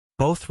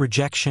Both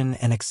rejection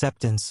and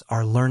acceptance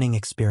are learning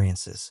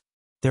experiences.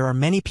 There are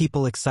many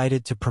people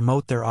excited to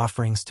promote their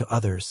offerings to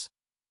others,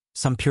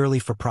 some purely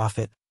for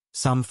profit,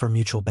 some for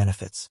mutual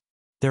benefits.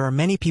 There are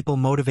many people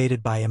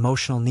motivated by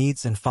emotional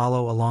needs and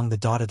follow along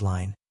the dotted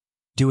line.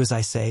 Do as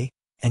I say,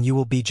 and you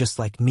will be just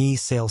like me.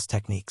 Sales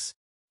techniques.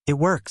 It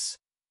works,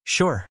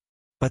 sure,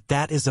 but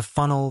that is a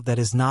funnel that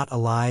is not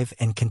alive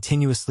and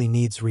continuously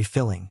needs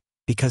refilling,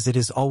 because it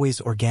is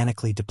always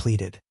organically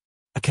depleted.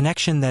 A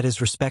connection that is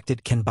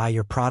respected can buy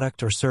your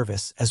product or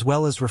service as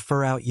well as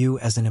refer out you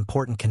as an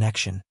important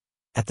connection.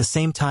 At the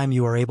same time,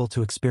 you are able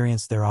to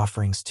experience their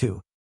offerings too.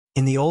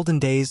 In the olden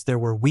days, there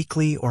were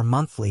weekly or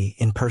monthly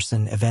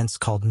in-person events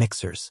called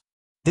mixers.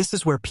 This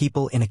is where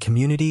people in a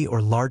community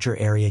or larger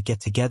area get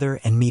together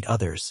and meet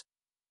others,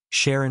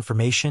 share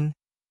information,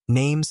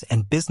 names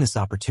and business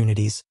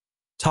opportunities,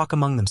 talk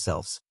among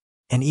themselves,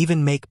 and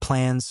even make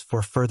plans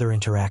for further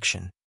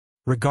interaction.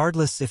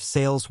 Regardless if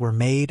sales were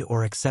made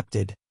or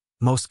accepted,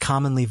 most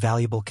commonly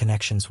valuable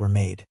connections were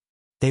made.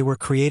 They were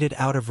created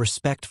out of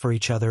respect for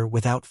each other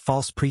without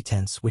false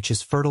pretense, which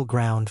is fertile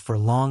ground for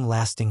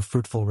long-lasting,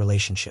 fruitful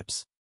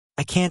relationships.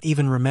 I can't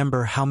even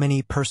remember how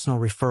many personal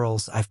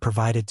referrals I've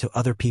provided to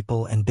other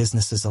people and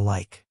businesses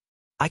alike.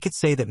 I could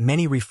say that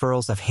many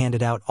referrals I've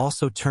handed out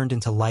also turned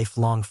into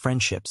lifelong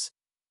friendships,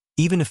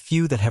 even a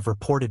few that have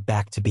reported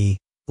back to be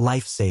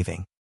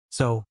life-saving.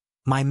 So,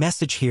 my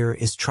message here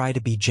is try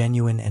to be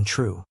genuine and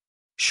true.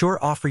 Sure,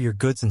 offer your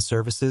goods and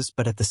services,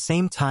 but at the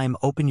same time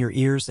open your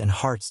ears and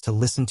hearts to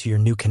listen to your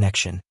new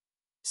connection.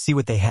 See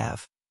what they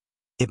have.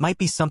 It might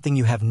be something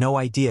you have no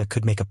idea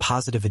could make a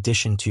positive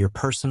addition to your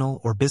personal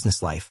or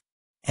business life.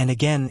 And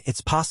again, it's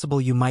possible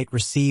you might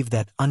receive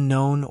that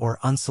unknown or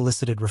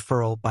unsolicited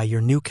referral by your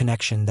new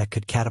connection that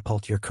could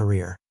catapult your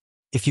career.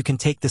 If you can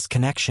take this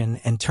connection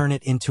and turn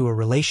it into a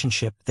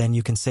relationship, then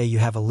you can say you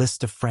have a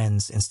list of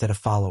friends instead of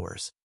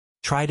followers.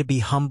 Try to be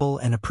humble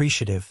and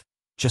appreciative.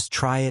 Just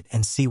try it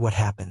and see what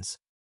happens.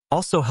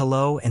 Also,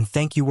 hello and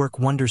thank you work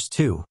wonders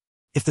too.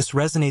 If this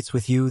resonates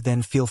with you,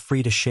 then feel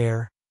free to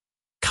share,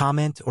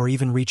 comment, or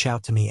even reach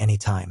out to me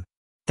anytime.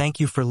 Thank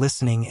you for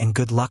listening and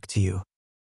good luck to you.